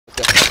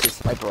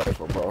sniper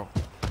rifle, bro.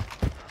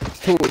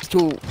 It's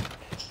too.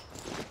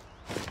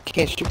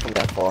 Can't shoot from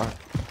that far.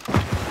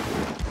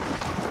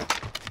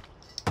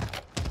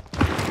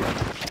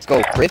 Let's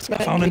go, Chris, man.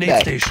 Found an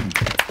aid station.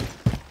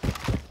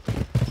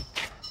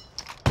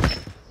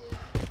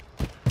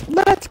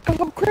 Let's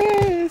go,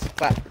 Chris.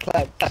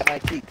 Clap my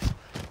cheeks.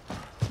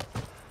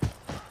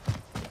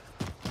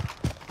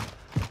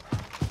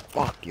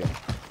 Fuck you.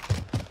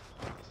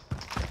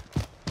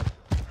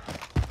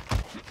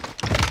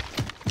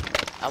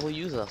 I will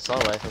use an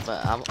assault rifle,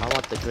 but I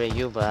want the gray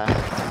U, but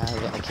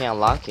I can't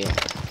unlock it.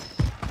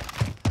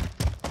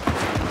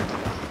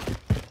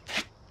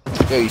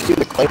 Yo, you see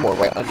the claymore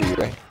right under you,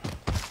 right?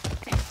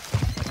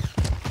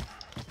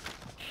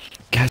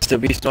 Guys, to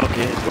be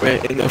stalking.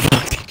 We're in the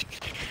fucking.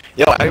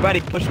 Yo,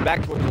 everybody push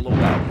back towards the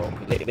loadout, bro.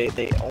 Cause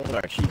they own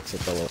our cheeks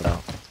at the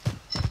loadout.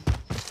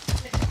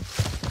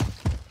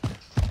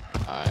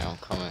 Alright, I'm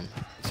coming.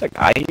 It's like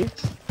I here.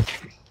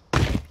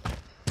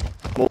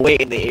 We'll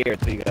wait in the air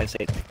until you guys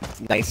say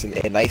nice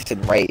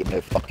and right in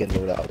the fucking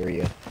loadout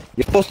area.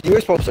 You were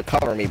supposed to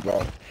cover me,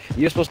 bro.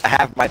 You're supposed to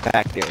have my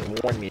back there and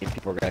warn me if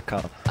people were gonna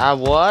come. I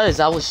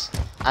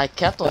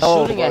kept on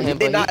shooting bro, at him, you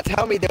did not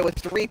tell me there was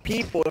 3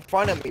 people in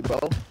front of me, bro.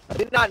 I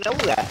did not know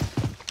that.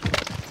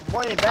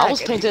 Back, I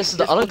was paying attention to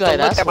the other guy,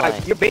 that's why.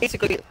 You're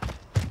basically...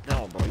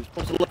 No, bro, you're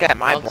supposed to look at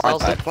my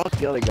blind side. Fuck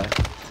the other guy.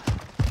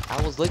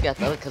 I was looking at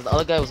the other, because the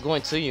other guy was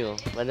going to you.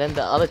 But then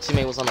the other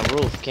teammate was on the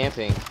roof,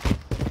 camping.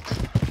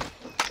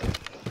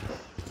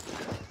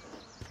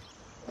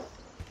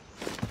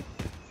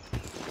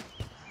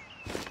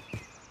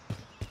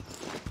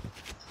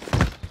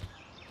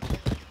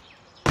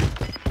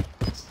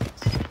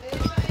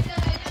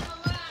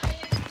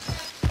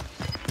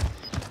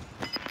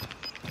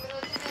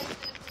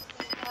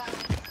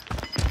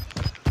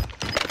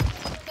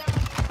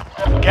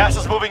 Gas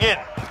is moving in.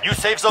 New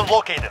safe zone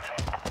located.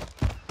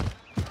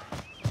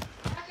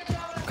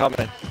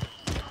 Coming.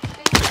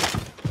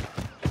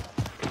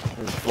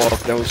 Fuck,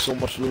 there was so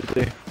much loot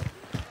there.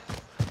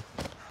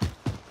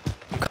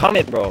 I'm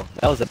coming, bro.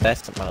 That was the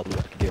best amount of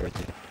loot I could get right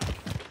there.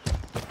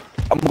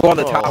 I'm going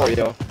to the tower,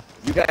 yo.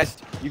 You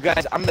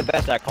guys, I'm the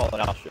best at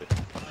calling out shit.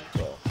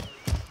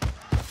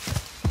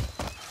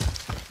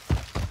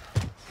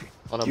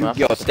 So.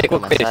 Yo, stick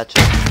with Chris.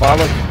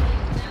 Follow.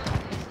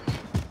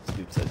 This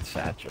dude said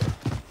satchel.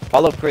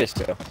 Follow Chris,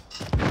 too.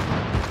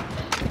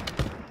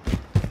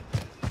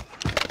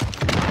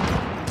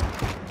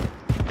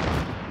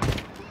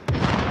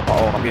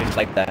 Oh, I'm getting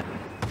like that.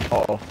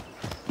 Uh-oh.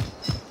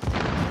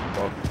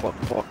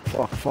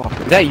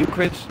 Fuck. Is that you,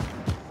 Chris?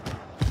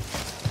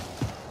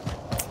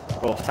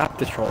 Bro, stop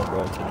the troll,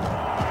 bro.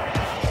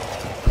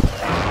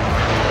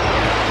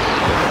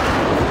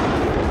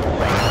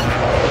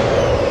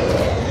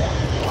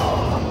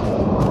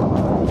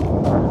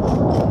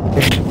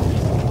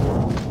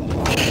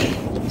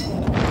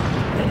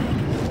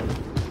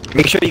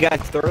 Make sure you guys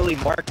thoroughly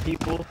mark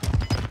people.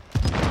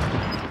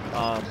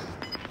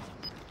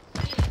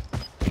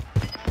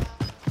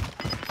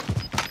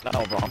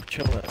 No, bro, I'm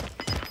chilling. Alright,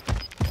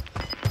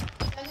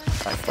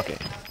 fuck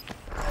it.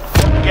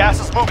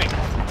 Gas is moving.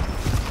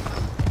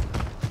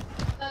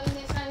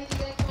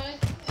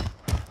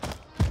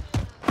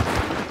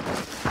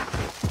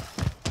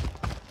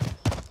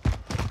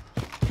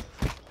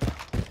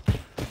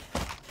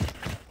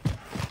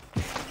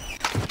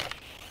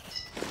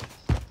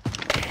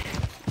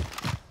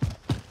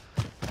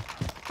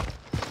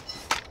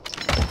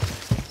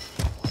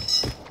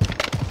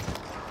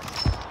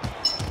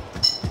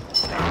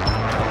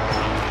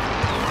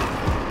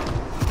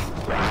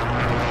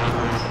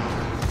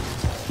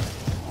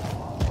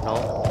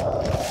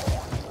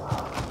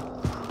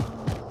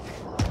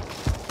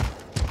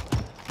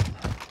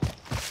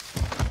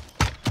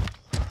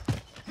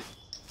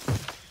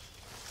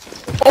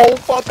 Oh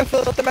fuck, I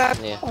filled up the map.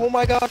 Yeah. Oh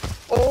my god.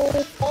 Oh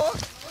fuck.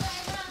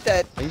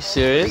 Dead. Are you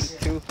serious?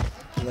 3,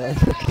 2. No.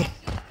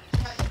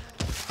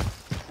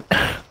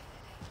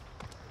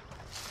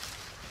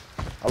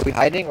 Are we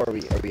hiding or are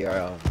we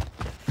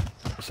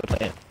what's the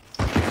plan?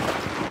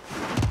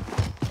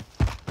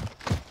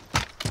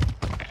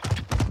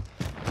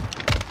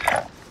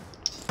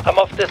 I'm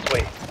off this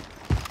way.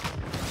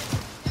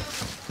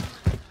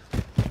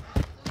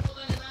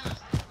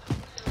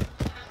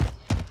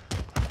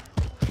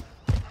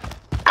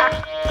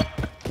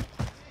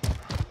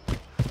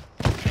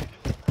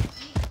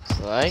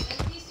 Like?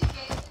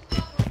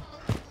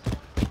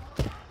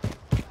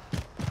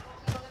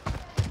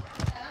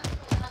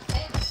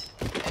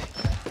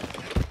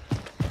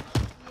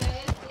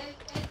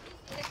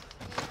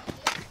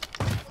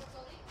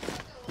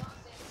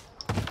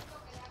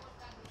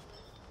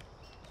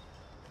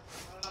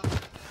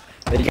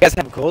 You guys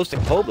have Ghost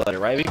and Cold-Blooded,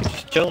 right? We can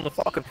just chill in the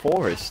fucking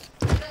forest.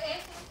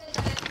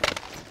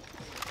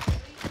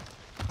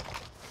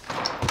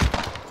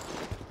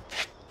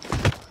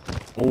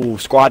 Ooh,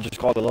 squad just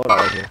called the loadout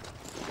right here.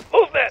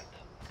 Movement!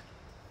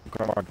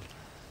 Come on.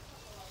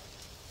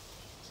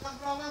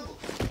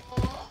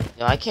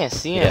 Yo, I can't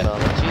see him though.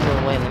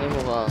 Jesus, wait, let me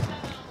move on.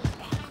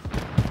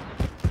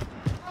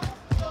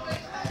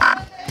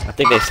 I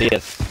think they see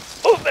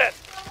us. Move that!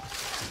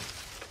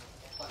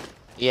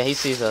 Yeah, he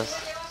sees us.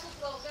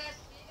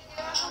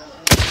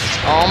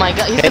 Oh my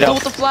god, he's Hit the dude him.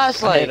 with the I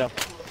flashlight. hit him.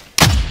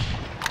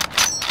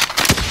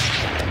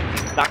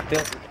 Knocked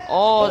him.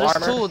 Oh, No there's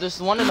armor. two.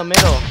 There's one in the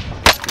middle.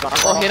 His armor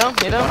Oh, off. hit him,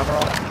 hit His him. armor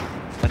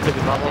off. I took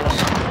his armor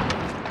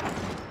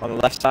off. On the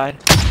left side.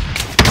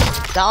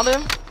 Downed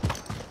him.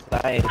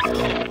 Nice.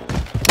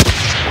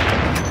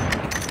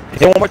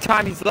 Hit him one more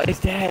time, he's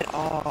dead.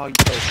 Oh, you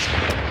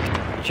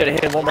should have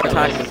hit him one more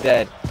time, he's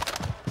dead.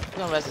 He's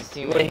gonna rest his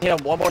You would have teammate. hit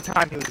him one more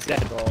time, he was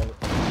dead, bro.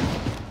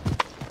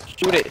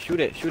 Shoot it, shoot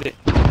it, shoot it.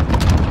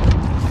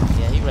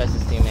 Yeah, he rests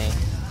his teammate.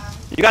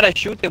 You gotta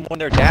shoot them when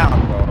they're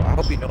down, bro. I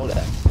hope you know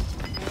that.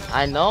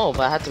 I know,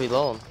 but I had to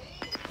reload.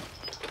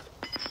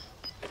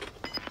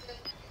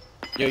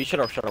 Yo, you should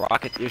have shot a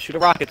rocket. You shoot a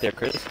rocket there,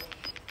 Chris.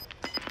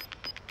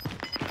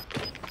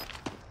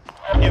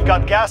 You've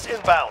got gas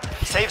inbound.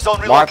 Safe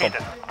zone Mark 'em.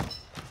 relocated.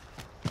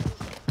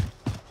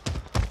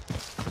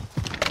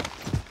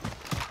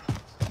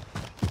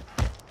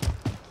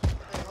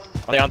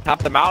 Are they on top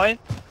of the mountain?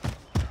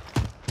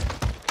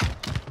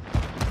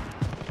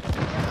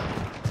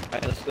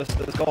 Alright,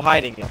 let's go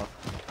hiding, yo.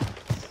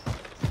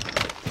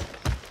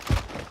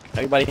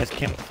 Everybody has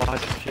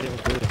camouflage and shit, it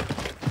was good.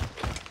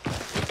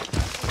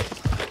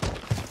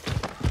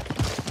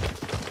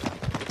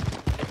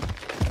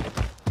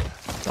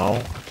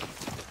 No.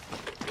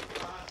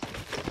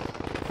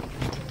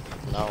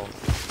 No.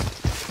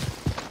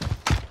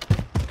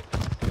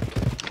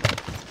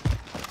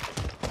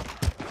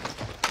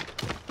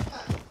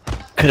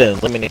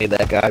 Could've eliminated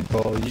that guy,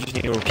 bro. You just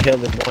need to kill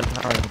him one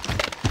time.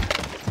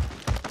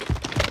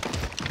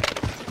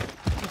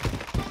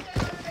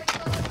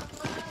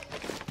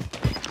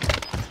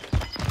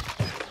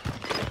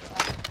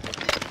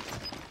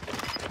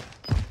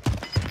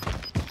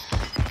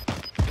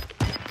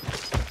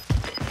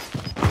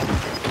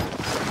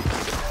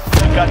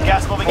 You've got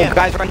gas moving Oh, in.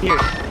 guys, right here.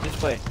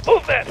 This way.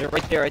 Move that! They're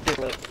right there, right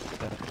there. Look.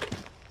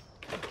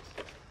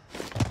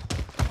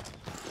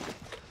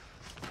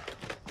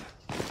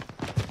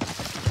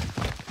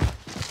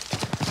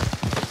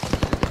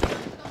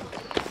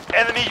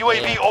 Enemy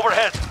UAV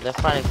overhead. They're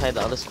fighting by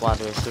the other squad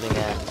we were shooting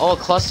at. Oh,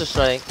 cluster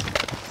strike.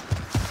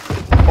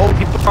 Oh,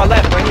 people to our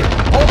left, right here.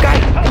 Oh, guy!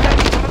 Got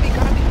me.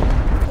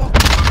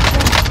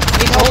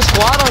 He whole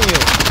squad on you.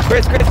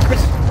 Chris. Look at that.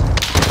 Chris.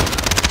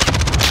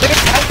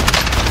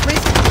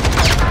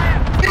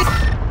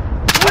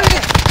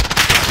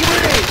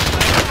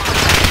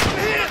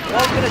 Oh,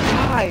 I'm gonna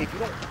die if you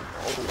don't.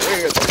 Oh,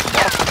 where the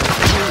fuck?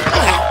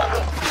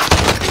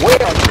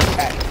 Where are you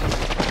at?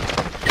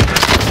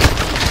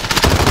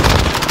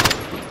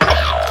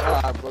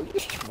 Ah, bro, you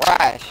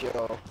trash, yo.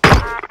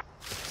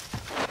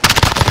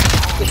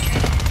 You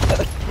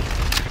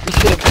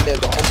should have been there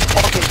the whole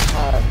fucking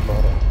time, bro.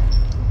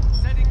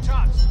 Sending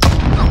shots.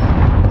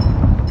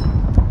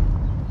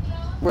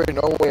 We're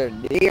nowhere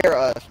near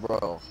us,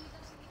 bro.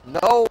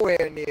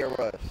 Nowhere near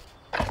us.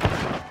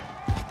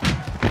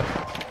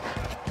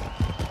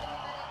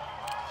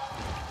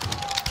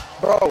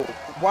 Bro,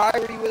 why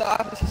were you on the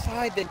opposite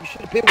side then? You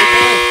should have been with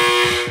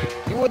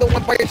us. You were the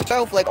one by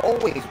yourself, like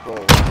always, bro.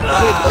 You should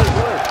have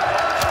done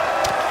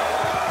work.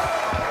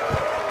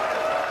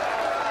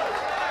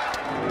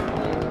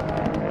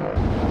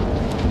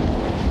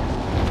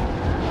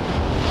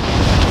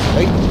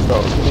 Wait, bro,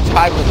 you were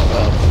tied with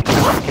oh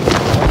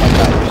my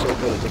god, you're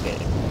so good at the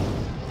game.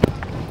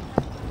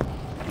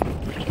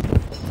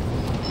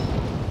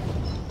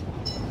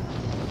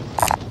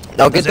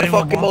 Now get the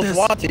fucking most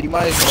wanted, you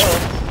might as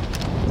well.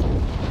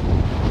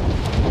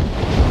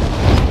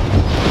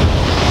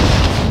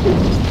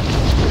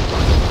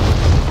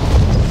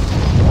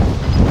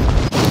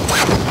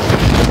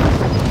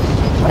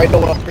 I know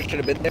what else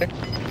should have been there.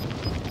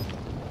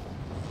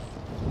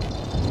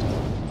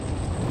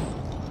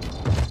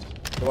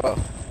 Wow.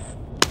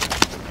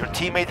 Your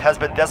teammate has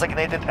been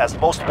designated as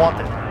most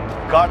wanted.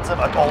 Guard them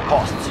at all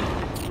costs.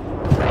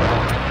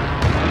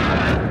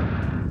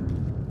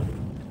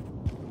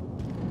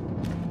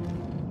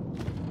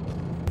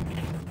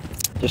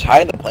 Just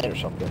hide in the plane or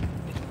something.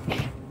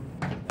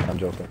 I'm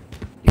joking.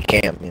 You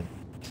can't, man.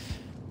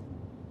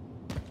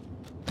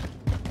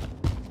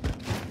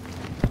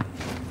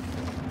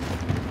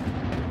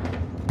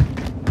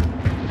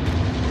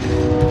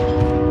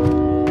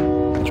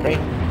 Train.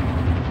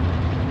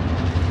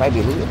 Might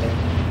be looting, man.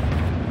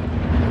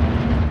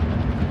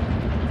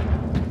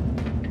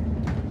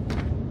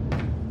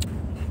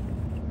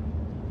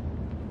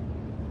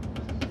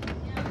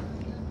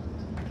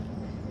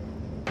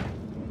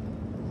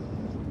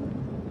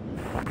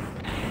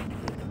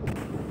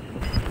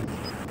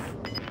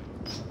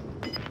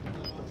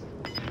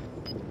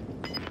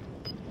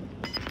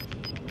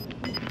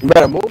 You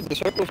better move, the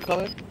circle's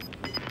coming.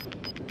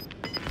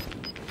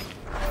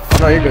 Oh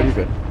no, you're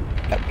good.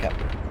 Cap.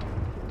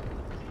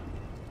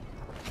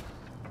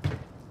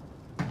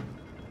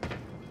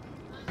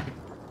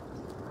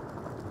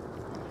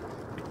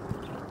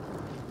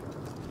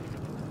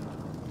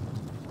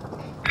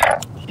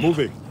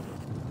 Moving.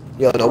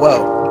 Yo,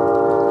 Noel.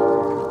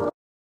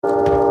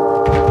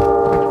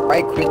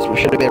 guy quits, we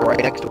should have been right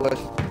next to us.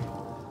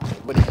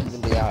 But it's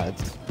even the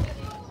odds.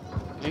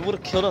 We would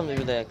have killed them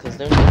over there, cause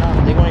they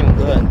weren't even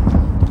good.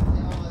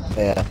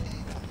 Yeah.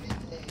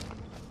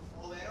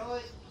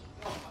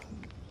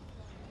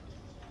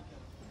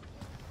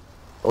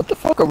 What the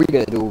fuck are we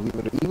gonna do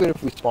even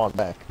if we spawn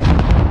back?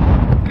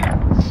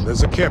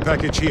 There's a care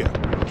package here.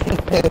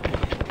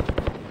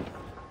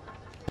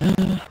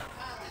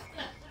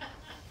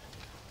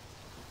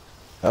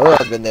 Oh,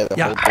 I've been there the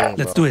whole Yeah, game,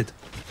 let's bro. do it.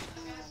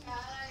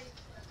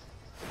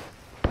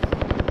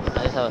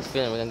 I just have a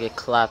feeling we're gonna get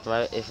clapped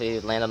right if we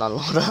landed on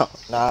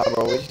loadout. Nah,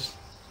 bro, we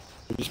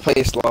just play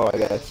it slow, I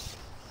guess.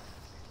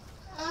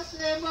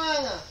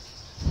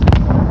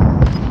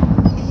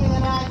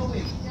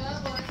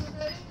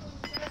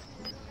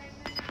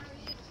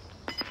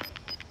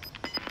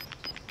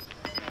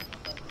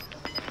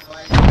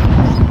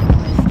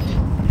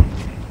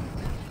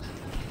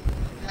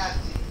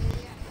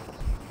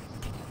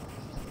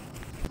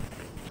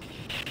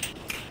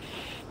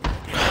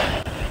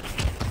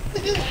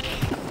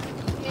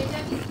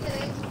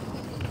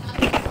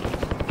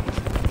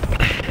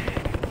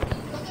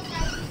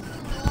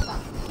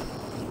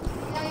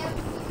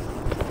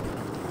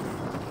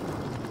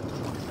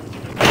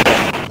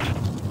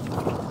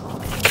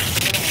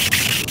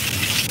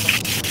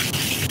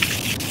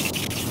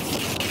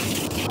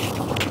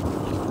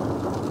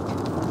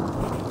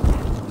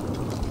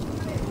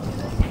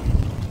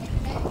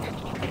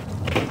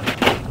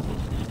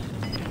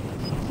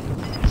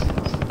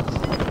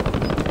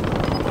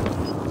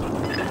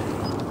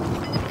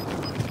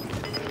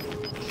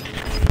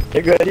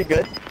 You're good, you're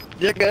good.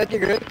 You're good, you're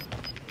good.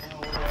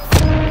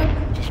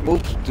 Just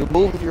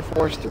move if you're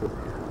forced to. You're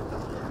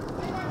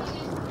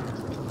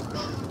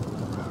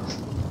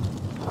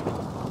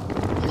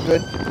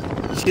good.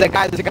 You see that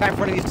guy? There's a guy in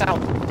front of you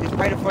south. He's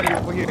right in front of you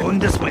over here. Going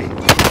this way.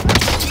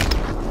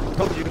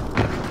 Told you.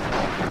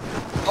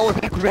 Oh, we're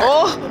back, we're back.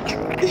 Oh!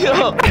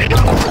 Yo! Stay in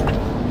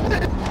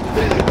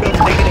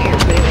here,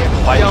 stay in here.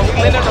 Yo, we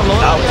landed on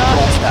loadout,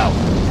 yeah?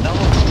 No.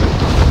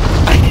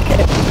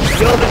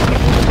 Yo, there's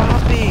people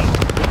stopping.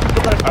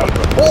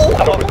 Oh,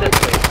 Over this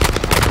way.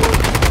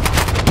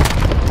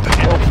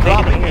 Enemies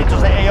dropping into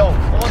the AO.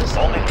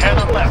 Only 10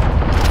 on left.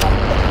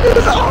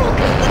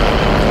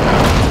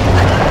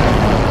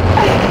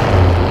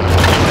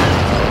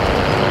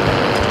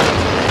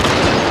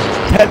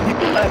 10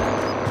 people left.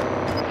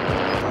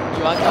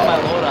 Yo, I got my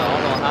loadout. I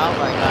don't know how,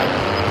 but I got it.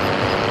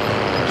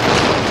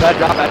 Should I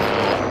drop it?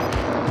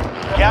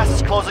 Gas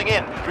is closing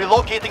in.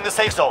 Relocating the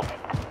safe zone.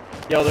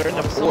 Yo, they're in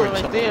the Someone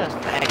fort. right there.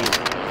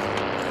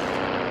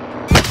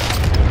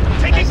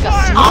 Taking Nice got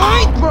fire!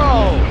 sniped, bro!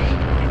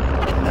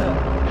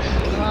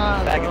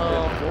 God, Back in bro.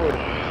 the fort.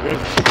 We're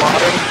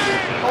spotting.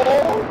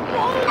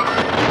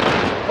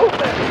 Oh,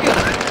 man.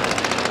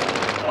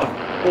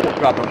 Oh,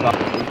 drop him.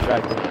 He's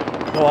distracted.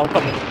 No, I'm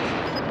coming.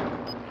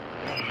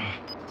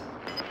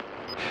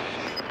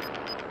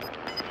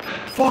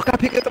 Fuck, I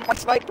picked up my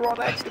sniper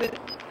on accident.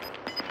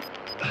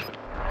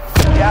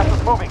 Gas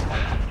is moving.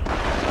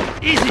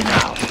 Easy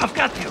now. I've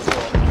got you.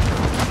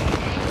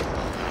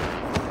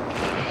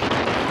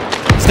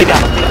 Stay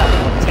down.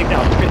 Stay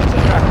down. Finish the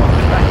track.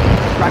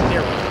 Track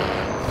here.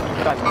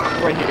 Track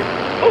right here.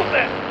 Move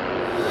that.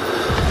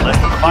 Less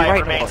than 5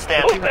 right, remain Move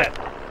standing. Move that.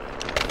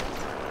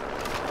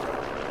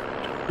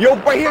 Yo,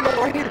 right here, no,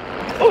 right here.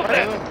 Move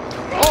that.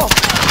 Oh.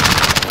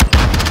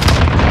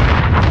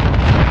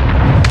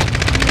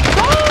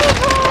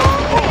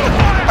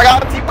 I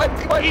got him,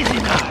 T-Bite. Easy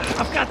now.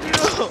 I've got you.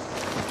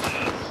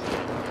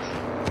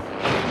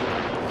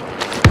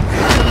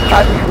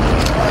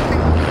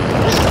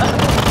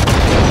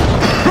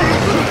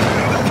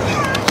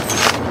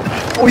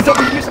 Oh, he's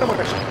over here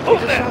somewhere. Oh,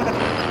 there.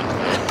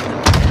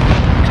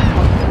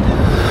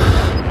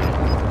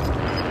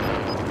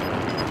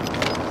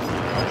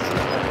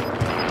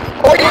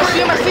 Oh, yeah.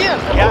 I see him!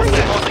 Gas is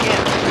closing in.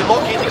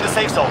 Relocating the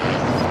safe zone.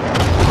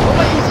 Oh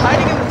my, he's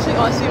hiding in the tree.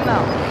 Oh, I see him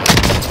now.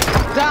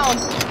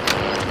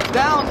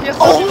 Down! He has 65!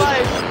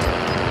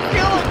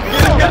 Kill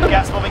him!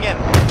 Gas moving in.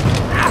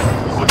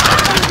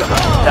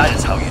 That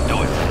is how you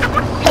do it.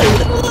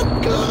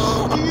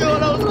 Yo,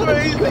 that was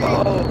crazy! Let's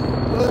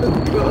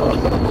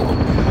go.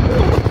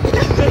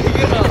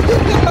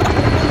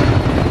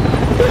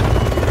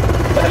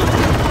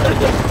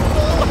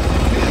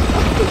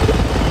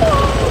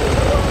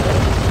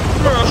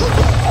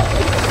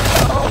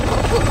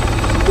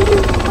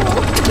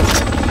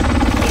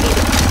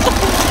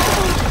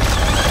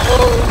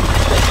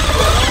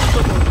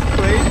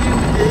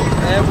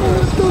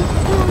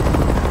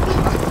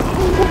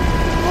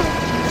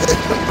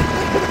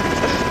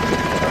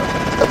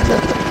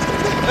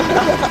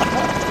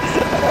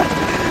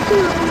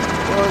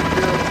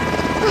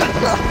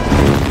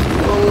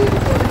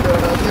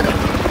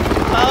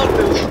 How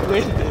did we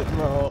win it,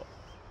 bro?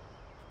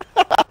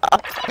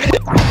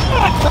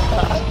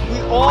 We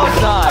all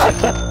died.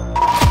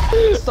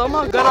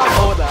 Somehow got our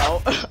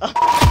loadout.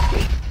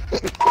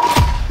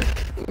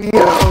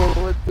 Yo,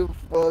 what the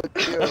fuck,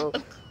 yo?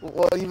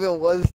 What even was